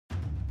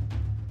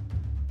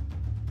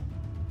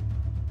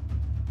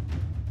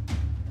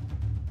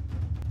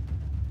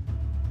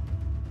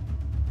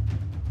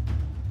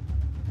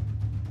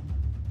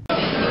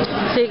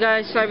Hey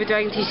guys,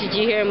 Adrien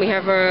TCG here, and we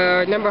have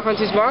our number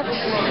hunters box.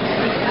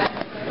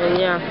 And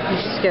yeah,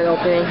 let's just get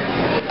opening.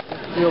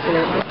 You open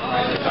it.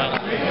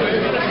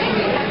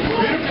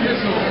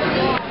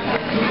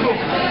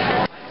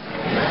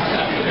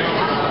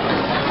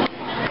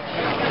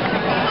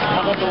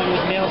 How about the one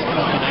with nails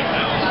coming out?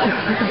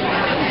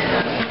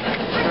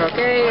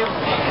 Okay,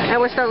 and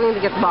we're starting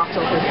to get the box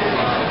open.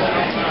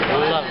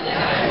 Lovely.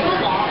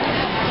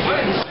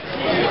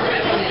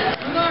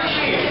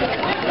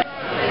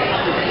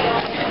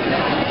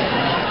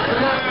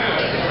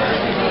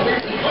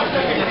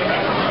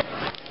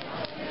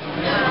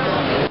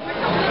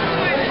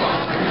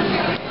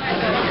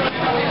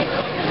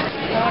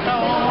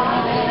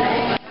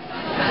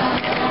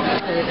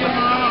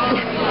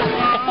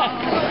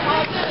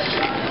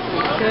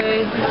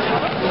 Okay.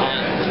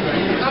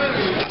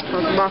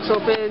 Got the box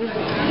open.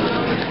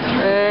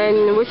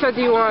 And which one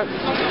do you want?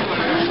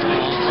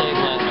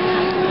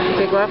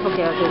 Take left. Take left?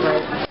 Okay, I'll take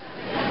right.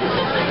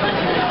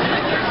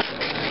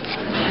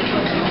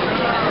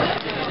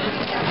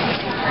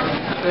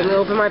 Let me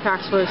open my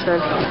packs first then.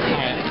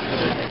 Alright.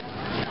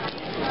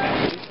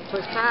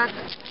 First pack.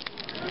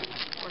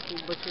 Watch me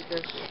butcher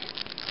this.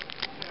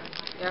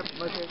 Yep,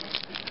 butcher.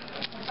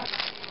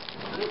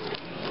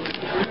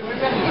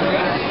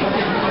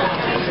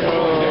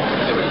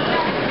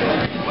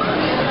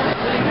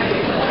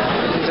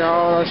 These are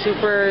all our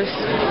supers.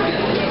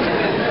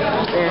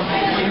 There.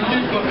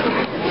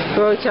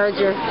 Go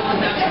charger.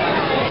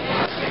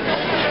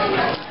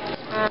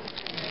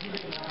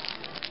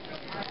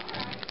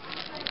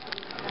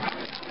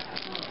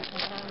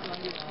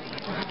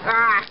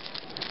 Ah!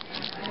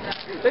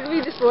 Look at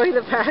me destroying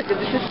the pack.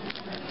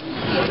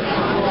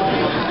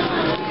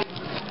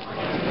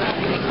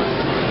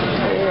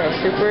 Yeah,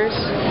 supers.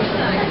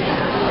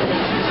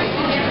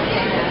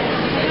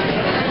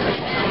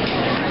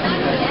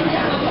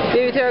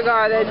 Baby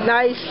Terragon, that's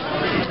nice.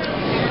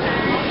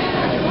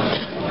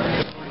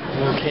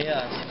 More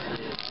chaos.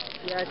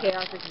 Yeah,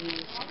 chaotic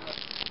G's.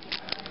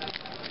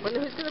 Wonder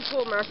who's gonna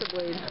pull Master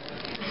Blade.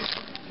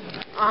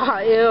 Ah,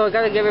 ew,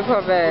 gotta give it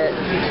Puppet.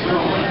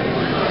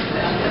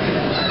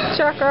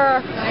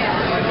 Chaka!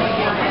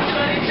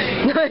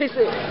 Nice!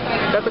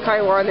 That's the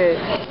kind I wanted.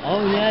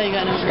 Oh yeah, you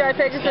got no Sky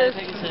Pegasus.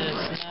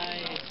 Nice.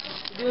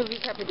 Do a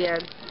recap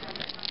again.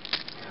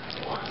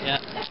 Yeah.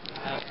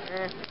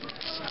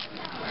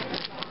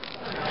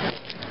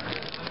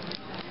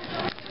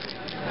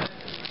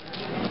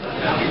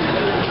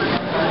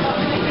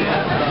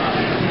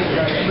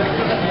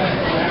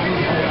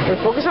 The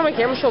focus on my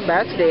camera so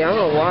bad today, I don't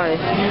know why.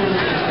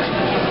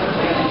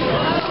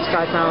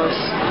 Sky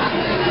Palace.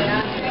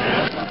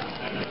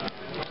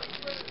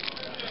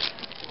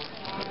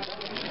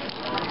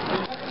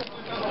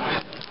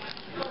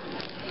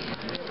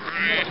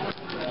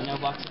 No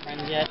box of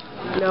friends yet?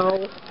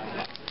 No.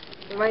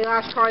 My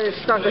last card is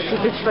stuck. The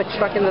secret's like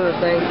stuck into the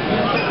thing.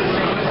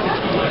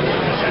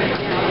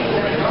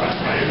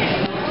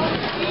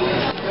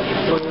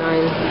 49.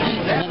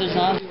 Another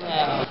zombie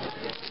lab.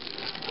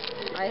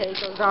 I hate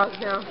those dogs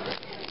now.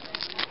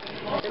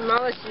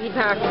 Demolish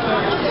E-Pack.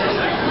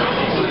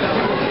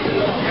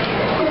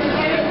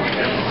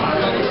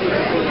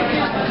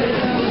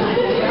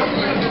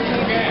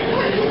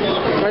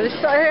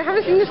 I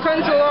haven't seen this card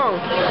in so long.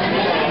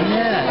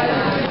 Yeah.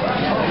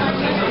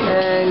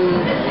 And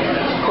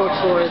Cold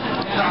Sword.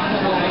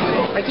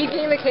 I keep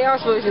getting the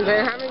Chaos versions,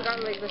 I haven't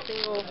gotten like the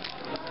single.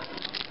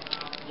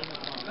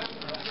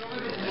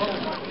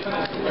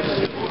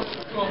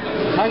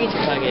 Kage.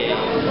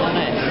 Oh,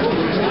 nice.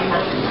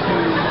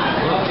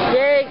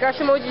 Yay, got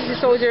some emojis,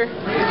 soldier.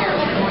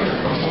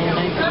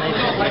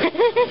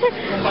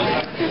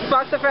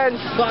 Box of friends.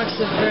 Box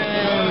of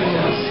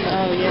friends.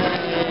 Oh, yeah.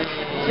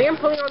 I think I'm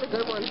pulling all the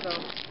good ones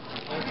though.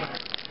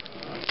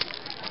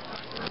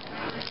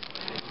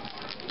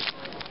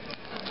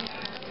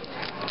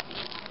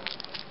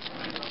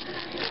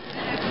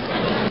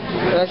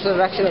 That's the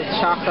reaction of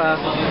Chakra.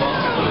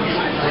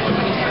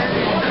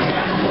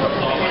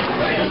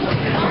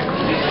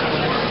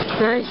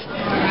 Nice.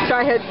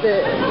 Try hit the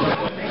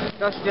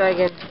Dust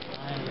Dragon.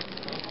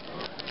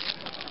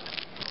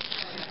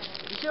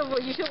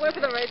 You should wait for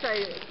the right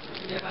side.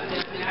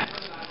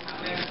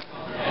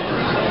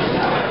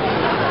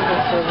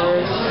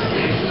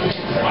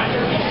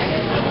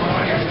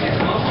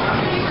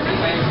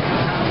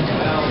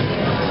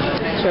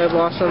 Cherry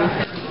Blossom.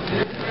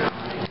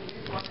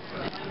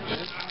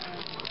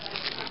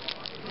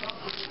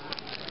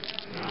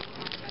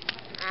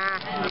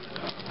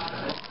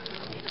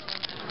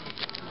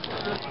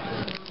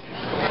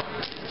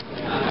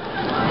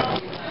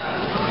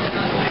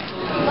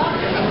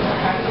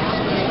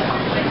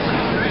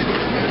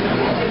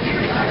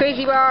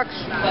 Crazy box.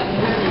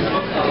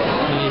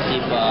 Crazy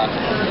box.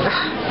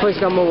 Please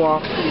number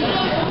wall.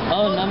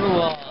 Oh, number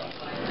wall.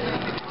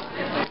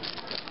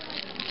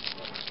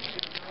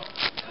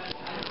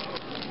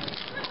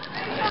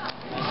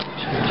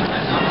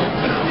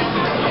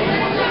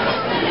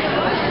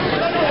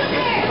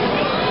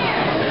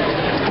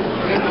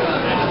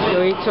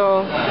 Dorito.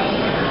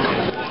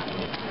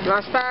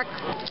 Last pack.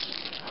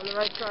 the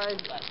right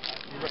side.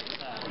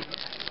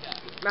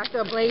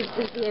 Master Blade,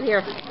 please be in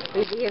here.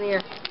 Please be in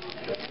here. It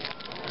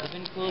would have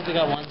been cool if we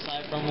got one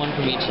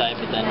from each side,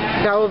 but then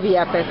That would be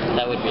epic.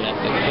 that would be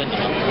epic. But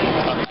no.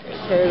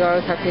 Here we go.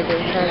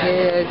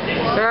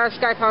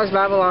 Sky Powers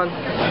Babylon.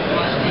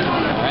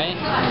 Alright.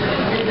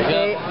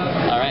 Okay.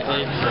 Alright,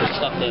 wait.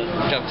 Stop the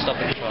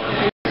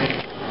controller.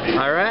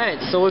 Alright,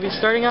 so we'll be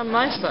starting on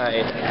my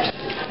side.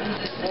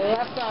 The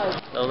left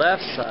side. The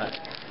left side.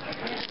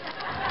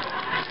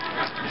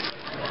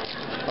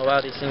 Oh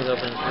wow, these things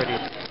open pretty.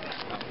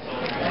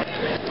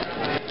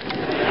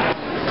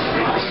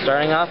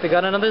 Starting off, we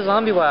got another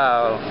zombie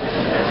wow.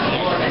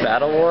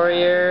 Battle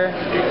Warrior.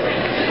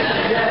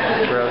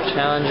 Hero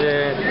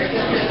Challenger.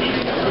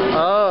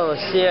 Oh,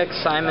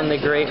 CX Simon the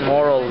Great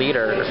Moral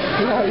Leader.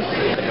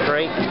 Nice. The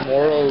Great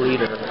Moral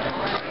Leader.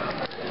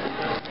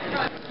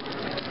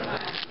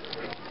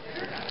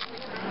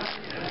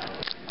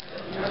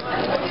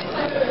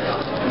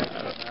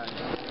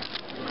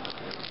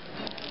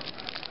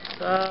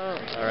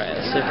 Alright,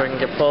 let's see if I can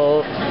get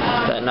pulled.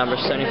 That number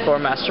 74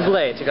 Master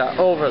Blades. We got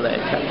Overlay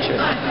Capture.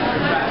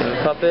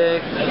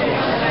 Puppet.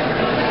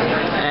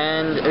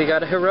 And we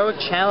got a Heroic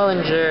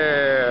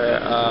Challenger.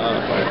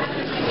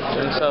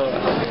 Doing so.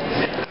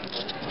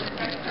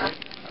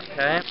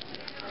 Okay.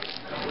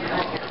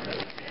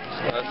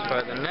 So let's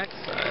try the next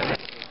side.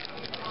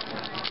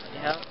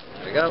 Yeah,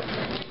 there we go.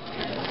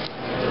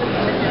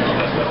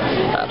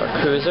 Battle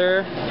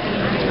Cruiser.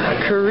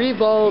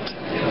 Revolt.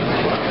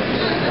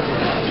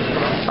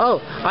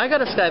 Oh, I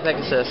got a Sky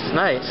Pegasus.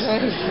 Nice.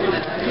 Nice.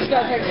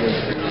 Sky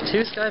Pegasus.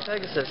 2 Sky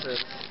Pegasuses.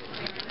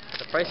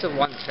 The price of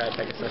 1 Sky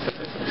Pegasus.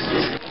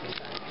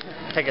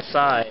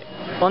 Pegasi.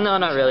 Well, no,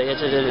 not really.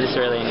 It's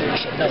really.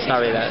 It's not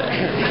really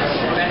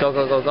that. Go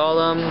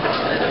Golem.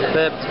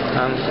 Flip.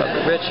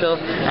 Ritual.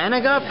 And I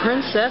got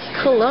Princess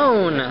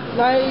Cologne.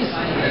 Nice.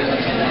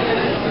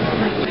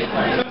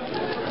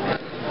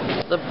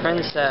 The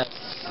princess.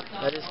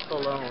 That is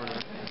Cologne.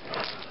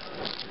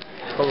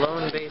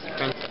 Cologne-based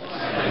princess.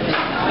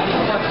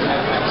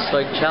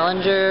 Slug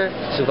Challenger,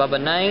 Subaba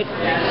Knight,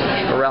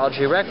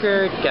 Heraldry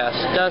Record, Gas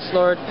Dust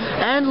Lord,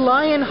 and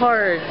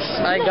Lionheart.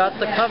 I got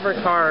the cover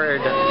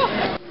card.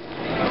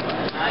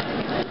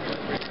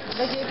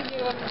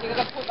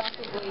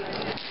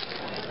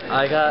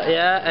 I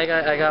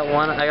got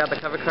one. I got the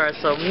cover card.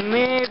 So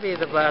maybe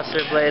the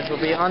Blaster Blades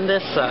will be on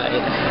this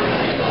side.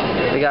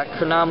 We got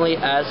Chronomaly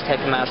Aztec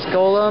Mask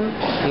Golem,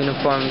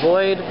 Uniform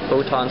Void,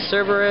 Photon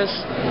Cerberus,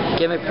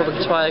 Gimmick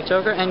Public Twilight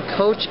Joker, and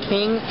Coach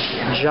King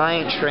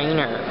Giant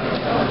Trainer.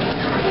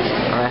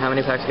 Alright, how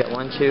many packs we got?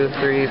 1, 2,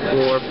 3,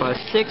 4, 5,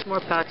 6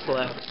 more packs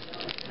left.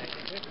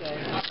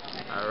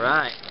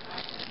 Alright.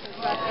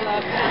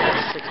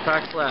 6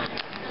 packs left.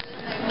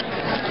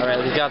 Alright,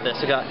 we got this.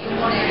 We got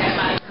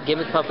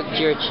Gimmick Puppet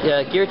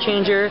Gear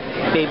Changer,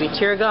 Baby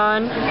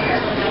Tyrgon,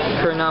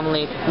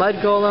 Chronomaly Mud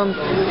Golem,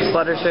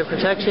 Butterfly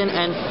Protection,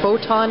 and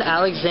Photon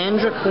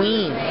Alexandra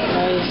Queen.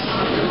 Nice.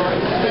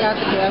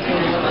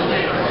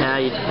 Now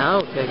you.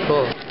 Oh, okay,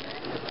 cool.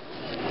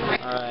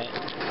 Alright.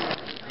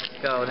 Let's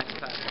go. Next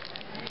pack.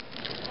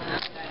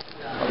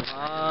 Come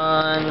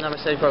on. Number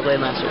 74 Blade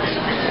Masters.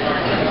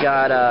 We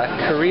got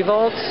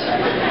Revolt,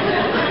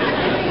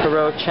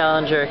 Heroic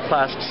Challenger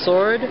Clasped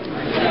Sword,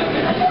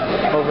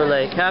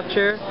 Overlay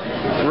Capture,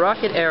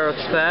 Rocket Arrow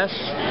Express,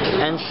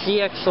 and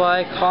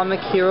CXY Comic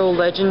Hero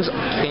Legends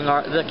King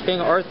Arthur.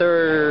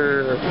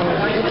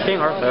 King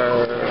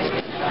Arthur.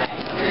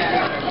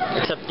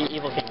 Except the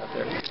evil King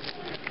Arthur.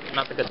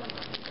 Not the good one.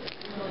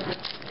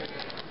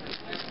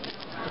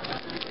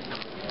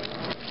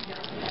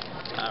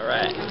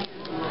 Alright.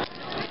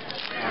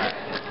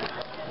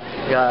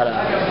 Got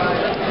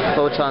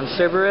Photon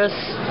Cerberus.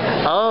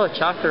 Oh,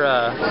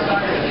 Chakra.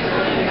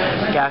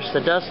 Gash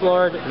the Dust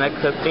Lord,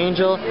 Megclip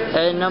Angel,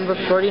 and number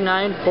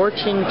 49,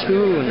 Fortune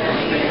Tune.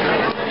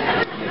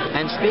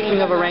 And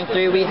speaking of a rank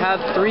 3, we have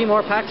 3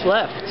 more packs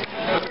left.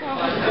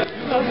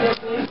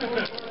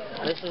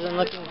 This isn't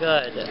looking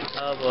good.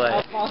 Oh boy.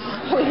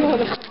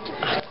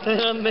 I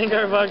don't think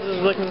our box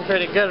is looking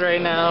pretty good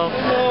right now.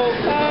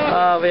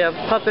 We have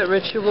Puppet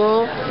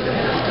Ritual,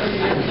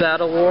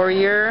 Battle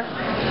Warrior,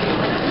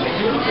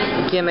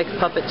 Gimmick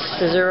Puppet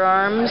Scissor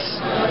Arms,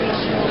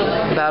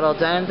 Battle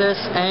Danthus,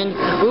 and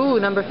ooh,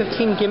 number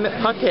 15 Gimmick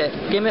Puppet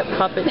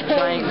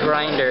Giant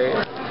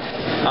Grinder.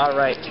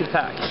 Alright, 2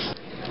 packs.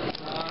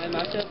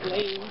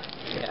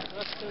 Yeah.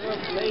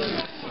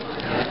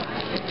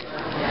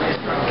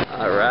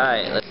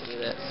 Alright, let's do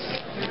this.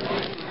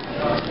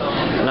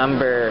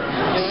 Number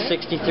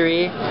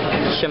 63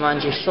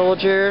 Shimanji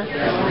Soldier,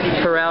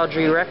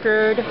 Heraldry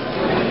Record,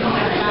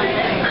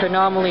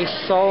 Chronomaly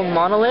Soul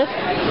Monolith,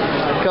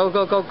 Go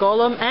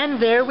Golem, and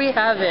there we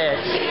have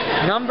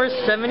it. Number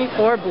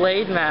 74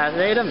 Blade Mask.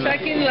 Wait a minute.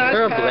 Second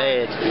last pack.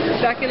 Blade.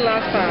 Second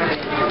last pack.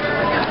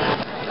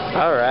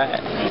 Alright.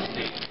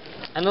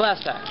 And the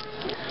last pack.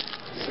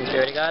 Since we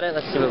already got it,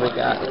 let's see what we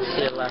got. Let's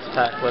see the last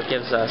pack, what it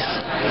gives us.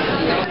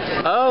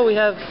 Oh, we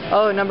have,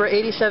 number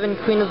 87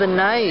 Queen of the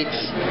Night.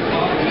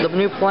 The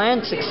new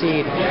plan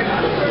succeed.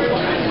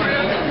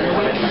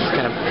 Just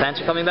gonna Events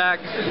are coming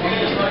back.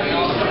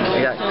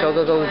 We got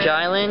Go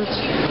Giant,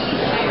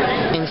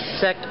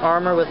 Insect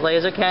Armor with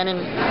Laser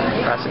Cannon,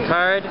 classic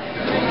card.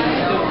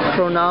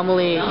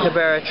 Chronomaly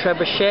Cabrera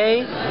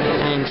Trebuchet,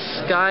 and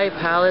Sky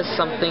Palace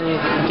something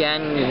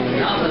Gang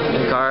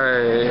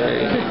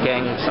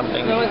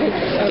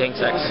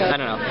Sex. I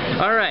don't know.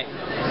 Alright,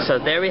 so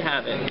there we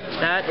have it.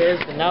 That is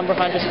the Number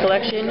Hunters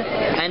collection,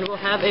 and we'll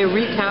have a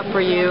recap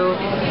for you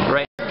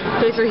right now.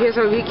 Okay, so here's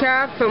a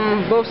recap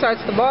from both sides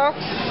of the box.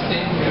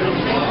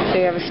 So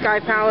you have a Sky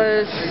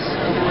Palace,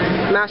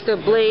 Master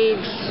of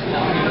Blades,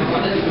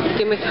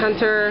 Gimmick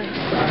Hunter,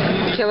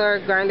 Killer,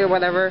 Grinder,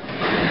 whatever.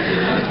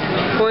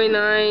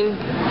 49,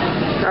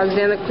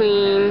 Alexander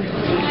Queen,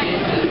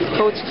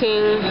 Coach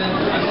King,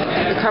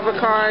 the cover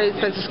card,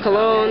 Princess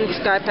Cologne,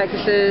 Sky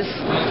Pegasus,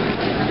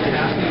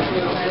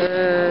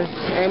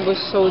 Ambush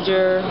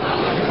Soldier,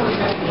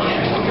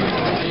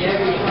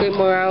 Great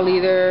Morale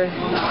Leader,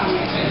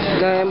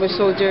 the Ambush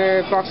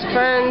Soldier, Box of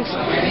Friends,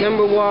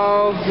 Number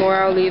Wall,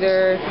 Morale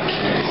Leader,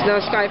 now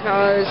Sky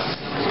Palace.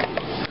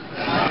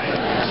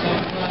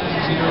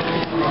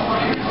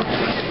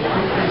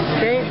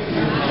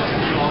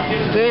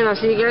 Okay, and I'll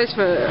see you guys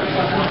for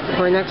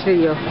our next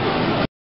video.